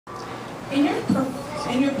In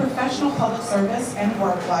your professional public service and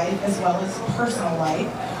work life, as well as personal life,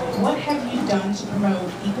 what have you done to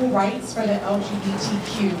promote equal rights for the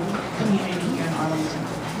LGBTQ community here in Arlington?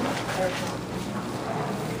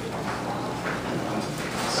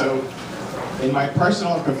 So, in my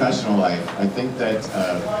personal and professional life, I think that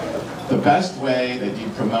the best way that you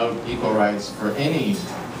promote equal rights for any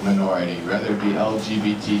minority, whether it be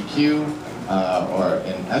LGBTQ or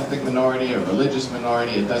an ethnic minority or religious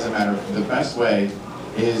minority, it doesn't matter. The best way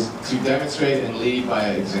is to demonstrate and lead by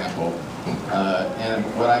example. And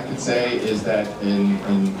what I can say is that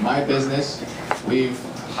in my business, we've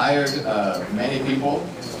hired many people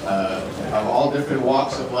of all different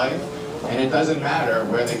walks of life, and it doesn't matter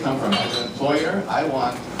where they come from. As an employer, I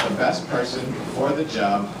want the best person for the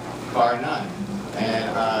job, bar none. And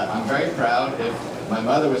I'm very proud. If my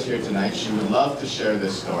mother was here tonight, she would love to share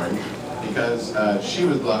this story, because she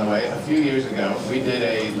was blown away. A few years ago, we did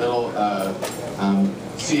a little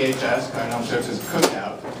CHS, Covenant Home Services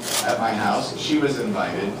cookout at my house. She was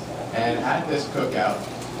invited, and at this cookout,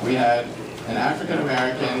 we had an African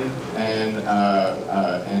American and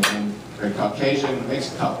a Caucasian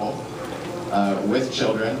mixed couple with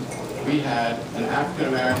children. We had an African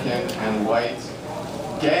American and white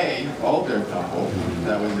gay older couple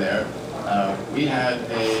that was there. We had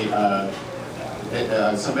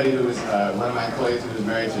somebody who was one of my employees who was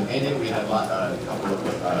married to an Indian. We had a couple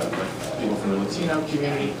of people from the Latino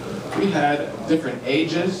community. We had different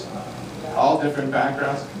ages, all different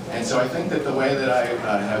backgrounds. And so I think that the way that I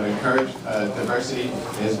have encouraged diversity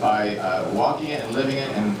is by walking it and living it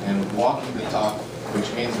and walking the talk,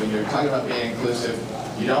 which means when you're talking about being inclusive,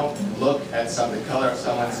 you don't look at the color of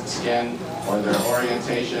someone's skin or their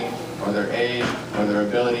orientation or their age or their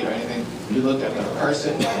ability or anything. You look at the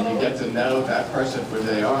person and you get to know that person for who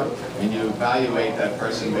they are, and you evaluate that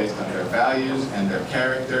person based on their values and their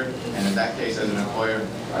character, and in that case as an employer,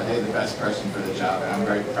 are they the best person for the job? And I'm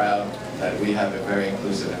very proud that we have a very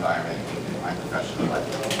inclusive environment in my professional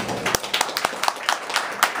life.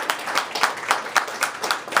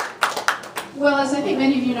 Well, as I think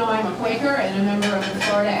many of you know, I'm a Quaker and a member of the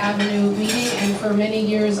Florida Avenue meeting, and for many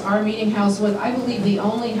years our meeting house was, I believe, the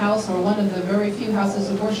only house or one of the very few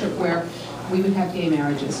houses of worship where we would have gay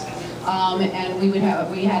marriages. And we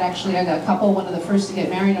had actually a couple, one of the first to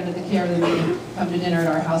get married under the care of the meeting, come to dinner at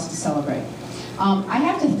our house to celebrate. I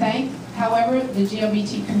have to thank, however, the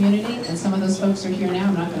LGBT community, and some of those folks are here now.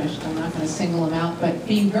 I'm not going to single them out, but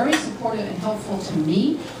being very supportive and helpful to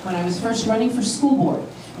me when I was first running for school board.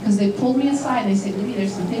 Because they pulled me aside and they said, Libby,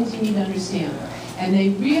 there's some things you need to understand. And they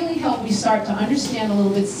really helped me start to understand a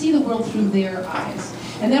little bit, see the world through their eyes.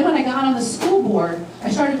 And then when I got on the school board, I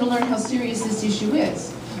started to learn how serious this issue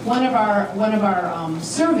is. One of our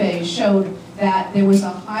surveys showed that there was a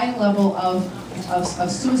high level of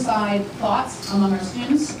suicide thoughts among our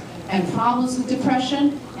students, and problems with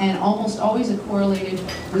depression, and almost always it correlated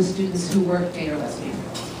with students who were gay or lesbian.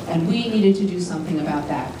 And we needed to do something about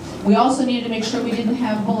that. We also needed to make sure we didn't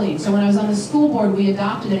have bullying. So when I was on the school board, we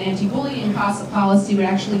adopted an anti-bullying policy that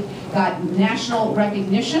actually got national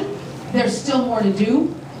recognition. There's still more to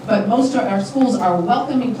do, but most of our schools are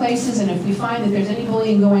welcoming places, and if we find that there's any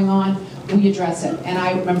bullying going on, we address it. And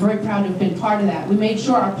I'm very proud to have been part of that. We made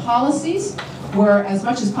sure our policies were, as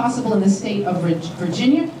much as possible in the state of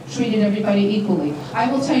Virginia, treated everybody equally.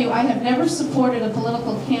 I will tell you, I have never supported a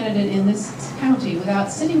political candidate in this county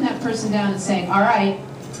without sitting that person down and saying, all right,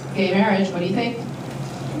 gay marriage, what do you think?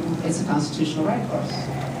 It's a constitutional right, of course.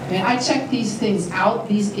 I mean, I check these things out.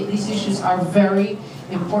 These issues are very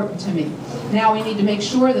important to me. Now we need to make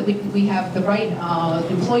sure that we have the right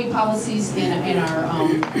employee policies in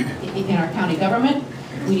our county government.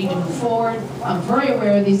 We need to move forward. I'm very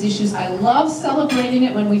aware of these issues. I love celebrating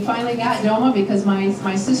it when we finally got DOMA, because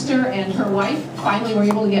my sister and her wife finally were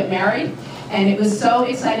able to get married, and it was so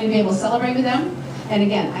exciting to be able to celebrate with them. And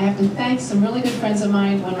again, I have to thank some really good friends of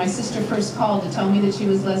mine. When my sister first called to tell me that she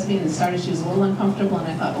was lesbian and she was a little uncomfortable, and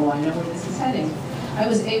I thought, oh, I know where this is heading. I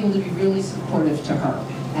was able to be really supportive to her,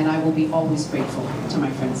 and I will be always grateful to my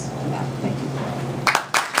friends for that. Thank you.